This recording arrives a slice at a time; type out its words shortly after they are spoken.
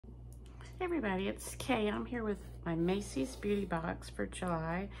Hey everybody, it's Kay. I'm here with my Macy's beauty box for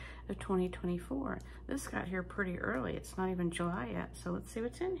July of 2024. This got here pretty early. It's not even July yet, so let's see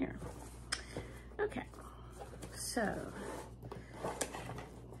what's in here. Okay, so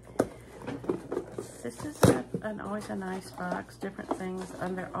this is always a nice box, different things,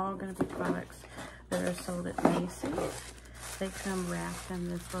 and they're all going to be products that are sold at Macy's. They come wrapped in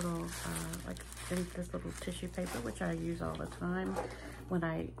this little, in this little tissue paper, which I use all the time when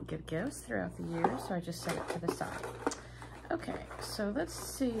I give gifts throughout the year, so I just set it to the side. Okay, so let's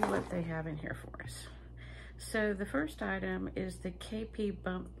see what they have in here for us. So the first item is the KP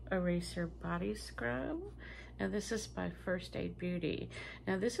Bump Eraser Body Scrub, and this is by First Aid Beauty.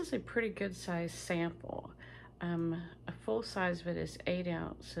 Now this is a pretty good size sample. A full size of it is 8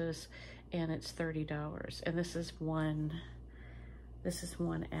 ounces, and it's $30, and this is one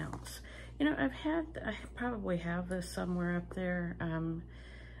ounce. You know, I probably have this somewhere up there.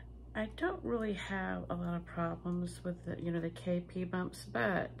 I don't really have a lot of problems with the, the KP bumps,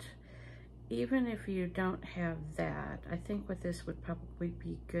 but even if you don't have that, I think what this would probably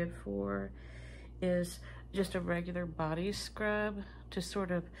be good for is just a regular body scrub to sort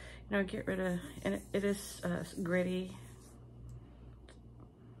of, get rid of, and it is gritty.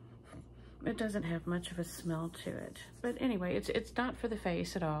 It doesn't have much of a smell to it, but anyway, it's not for the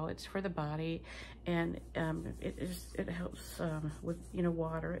face at all. It's for the body, and it helps with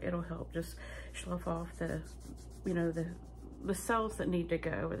water. It'll help just slough off the the cells that need to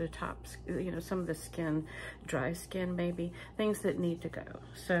go, or the tops, some of the skin, dry skin maybe, things that need to go.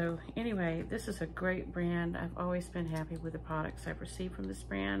 So anyway, this is a great brand. I've always been happy with the products I've received from this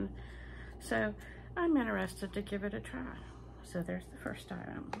brand, so I'm interested to give it a try. So there's the first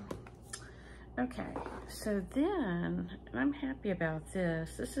item. Okay, so then, I'm happy about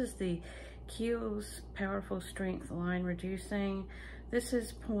this. This is the Keihls Powerful Strength Line Reducing. This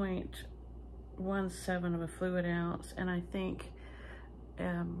is 0.17 of a fluid ounce, and I think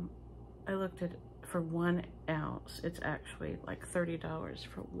I looked at for 1 ounce. It's actually like $30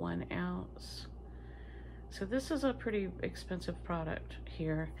 for 1 ounce. So this is a pretty expensive product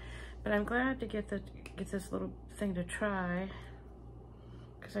here, but I'm glad to get this little thing to try,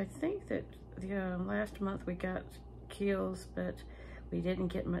 because I think that last month we got Keihls, but we didn't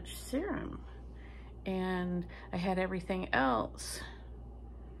get much serum, and I had everything else.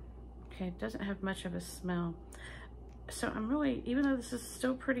 Okay, it doesn't have much of a smell, so I'm really, even though this is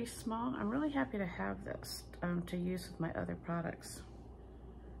still pretty small, I'm really happy to have this to use with my other products.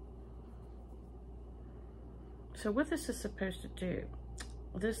 So what this is supposed to do,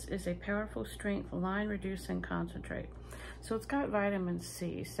 this is a powerful strength line reducing concentrate. So it's got vitamin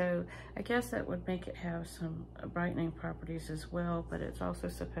C, so I guess that would make it have some brightening properties as well, but it's also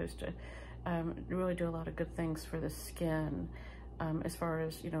supposed to really do a lot of good things for the skin as far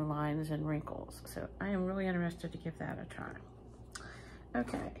as, lines and wrinkles. So I am really interested to give that a try.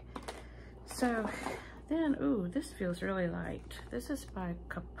 Okay, so then, ooh, this feels really light. This is by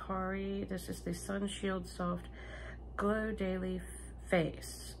Kopari. This is the Sun Shield Soft Glow Daily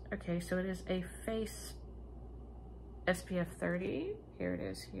Face. Okay, so it is a face SPF 30. Here it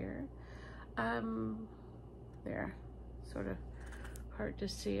is here. There, sort of hard to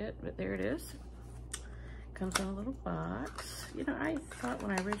see it, but there it is. Comes in a little box. I thought when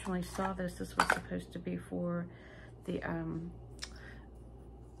I originally saw this was supposed to be for the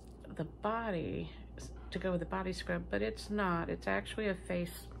body, to go with the body scrub, but it's not. It's actually a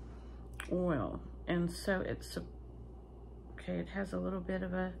face oil, and so it's okay. It has a little bit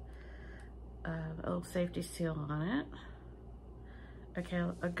of a little safety seal on it. Okay,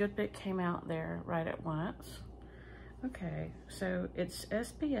 a good bit came out there right at once. Okay, so it's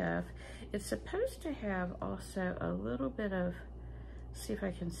SPF. It's supposed to have also a little bit of, see if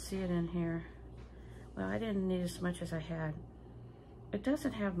I can see it in here. Well, I didn't need as much as I had. It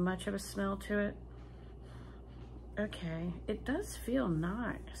doesn't have much of a smell to it. Okay, it does feel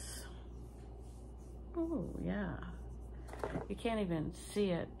nice. Oh, yeah. You can't even see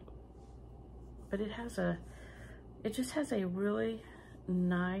it, but it just has a really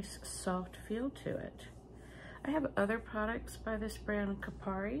nice soft feel to it. I have other products by this brand,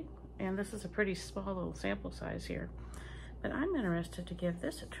 Kopari, and this is a pretty small little sample size here, but I'm interested to give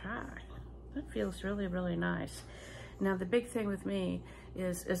this a try. That feels really, really nice. Now the big thing with me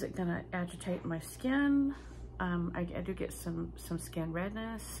is it gonna agitate my skin? I do get some skin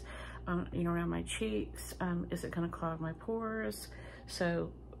redness, around my cheeks. Is it gonna clog my pores?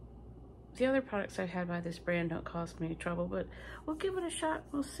 So the other products I've had by this brand don't cause me any trouble, but we'll give it a shot,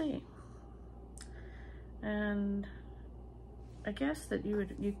 we'll see. And I guess that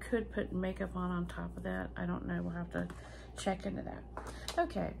you could put makeup on top of that. I don't know, we'll have to check into that.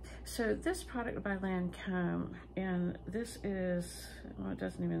 Okay, so this product by Lancome, and this is, well, it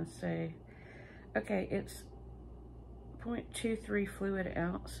doesn't even say. Okay, it's 0.23 fluid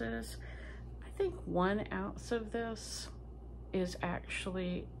ounces. I think 1 ounce of this is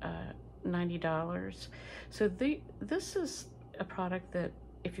actually $90. So this is a product that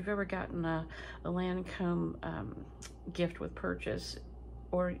if you've ever gotten a Lancome gift with purchase,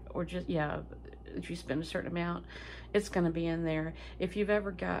 or just, yeah, if you spend a certain amount, it's going to be in there. If you've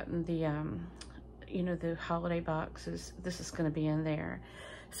ever gotten the, you know, the holiday boxes, this is going to be in there.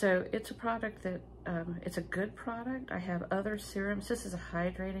 So it's a product that, it's a good product. I have other serums. This is a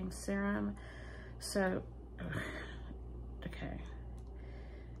hydrating serum. So, okay.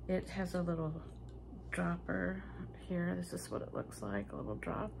 It has a little dropper here. This is what it looks like, a little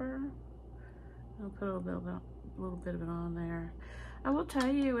dropper. I'll put a little bit of it on there. I will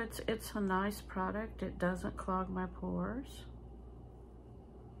tell you, it's a nice product. It doesn't clog my pores.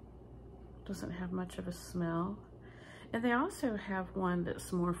 Doesn't have much of a smell. And they also have one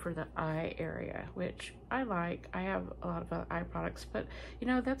that's more for the eye area, which I like. I have a lot of eye products, but you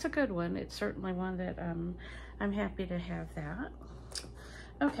know, that's a good one. It's certainly one that I'm happy to have that.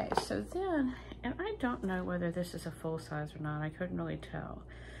 Okay, so then, and I don't know whether this is a full size or not. I couldn't really tell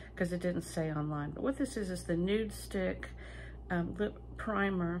because it didn't say online. But what this is the Nude Stick lip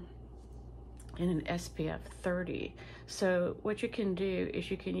primer in an SPF 30. So what you can do is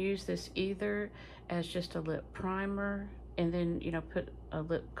you can use this either as just a lip primer and then, you know, put a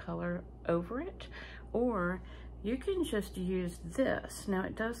lip color over it, or you can just use this. Now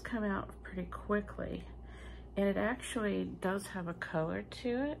it does come out pretty quickly, and it actually does have a color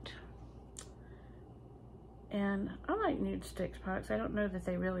to it. And I like Nude Styx products. I don't know that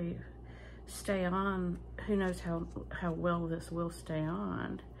they really stay on. Who knows how well this will stay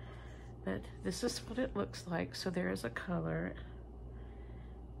on. But this is what it looks like. So there is a color.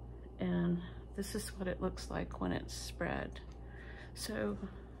 And this is what it looks like when it's spread. So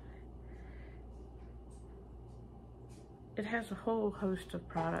it has a whole host of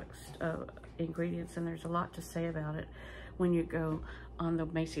products, ingredients, and there's a lot to say about it when you go on the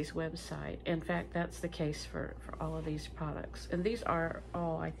Macy's website. In fact, that's the case for all of these products. And these are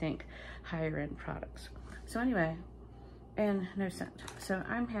all, I think, higher end products. So anyway, and no scent. So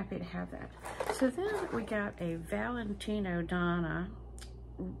I'm happy to have that. So then we got a Valentino Donna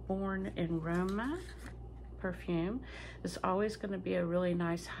Born in Roma perfume. It's always going to be a really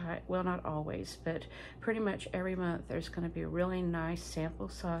nice high, well, not always, but pretty much every month there's going to be a really nice sample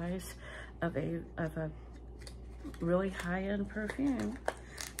size of a really high-end perfume.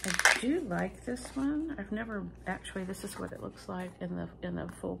 I do like this one. I've never actually, this is what it looks like in the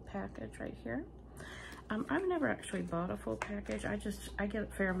full package right here. I've never actually bought a full package. I get a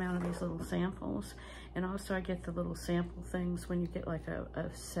fair amount of these little samples, and also I get the little sample things when you get like a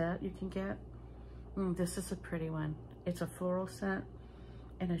set you can get. This is a pretty one. It's a floral scent,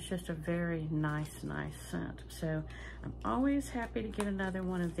 and it's just a very nice scent. So I'm always happy to get another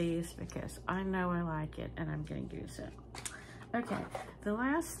one of these because I know I like it and I'm gonna use it. Okay, the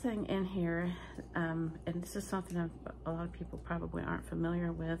last thing in here, and this is something a lot of people probably aren't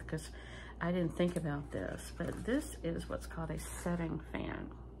familiar with because I didn't think about this, but this is what's called a setting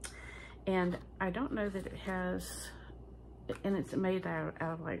fan. And I don't know that it has, and it's made out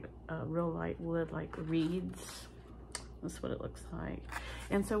of like real light wood, like reeds. That's what it looks like.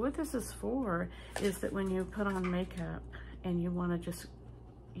 And so what this is for is that when you put on makeup and you want to just,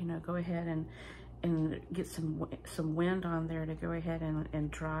 you know, go ahead and get some wind on there to go ahead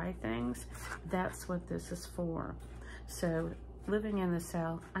and dry things, that's what this is for. So living in the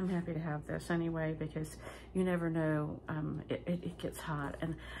South, I'm happy to have this anyway because you never know, it gets hot.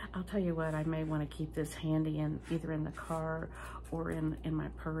 And I'll tell you what, I may want to keep this handy either in the car or in my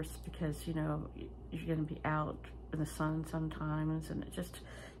purse because, you know, you're going to be out in the sun sometimes and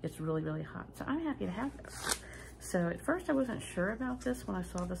it's really hot. So I'm happy to have this. So at first I wasn't sure about this when I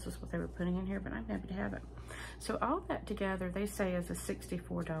saw this was what they were putting in here, but I'm happy to have it. So all that together, they say is a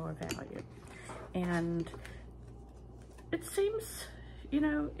 $64 value. And it seems, you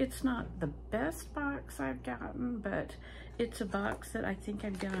know, it's not the best box I've gotten, but it's a box that I think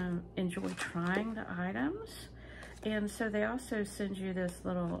I'm gonna enjoy trying the items. And so they also send you this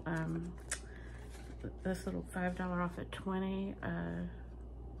little $5 off at 20, and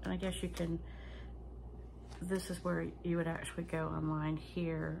I guess you can, this is where you would actually go online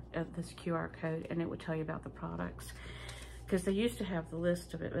here at this QR code and it would tell you about the products. Because they used to have the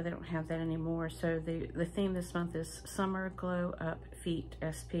list of it, but they don't have that anymore. So the theme this month is Summer Glow Up Feet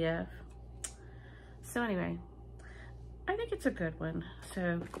SPF. So anyway, I think it's a good one.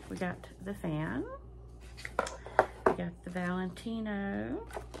 So we got the fan, we got the Valentino.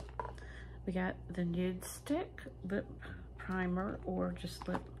 We got the Nude Stick lip primer, or just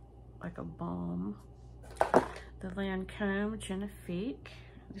lip like a balm. The Lancome Genifique.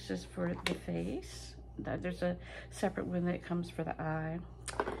 This is for the face. There's a separate one that comes for the eye.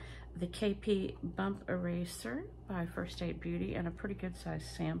 The KP Bump Eraser by First Aid Beauty, and a pretty good size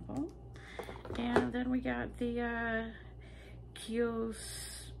sample. And then we got the Keihls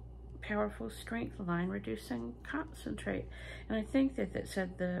Powerful Strength Line Reducing Concentrate. And I think that it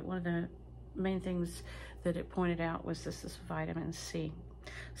said one of the main things that it pointed out was this is vitamin C.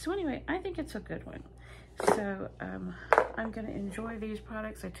 So anyway, I think it's a good one. So I'm going to enjoy these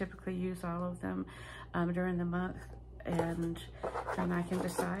products. I typically use all of them during the month, and then I can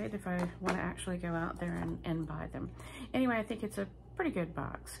decide if I want to actually go out there and buy them. Anyway, I think it's a pretty good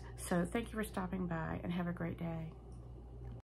box. So thank you for stopping by, and have a great day.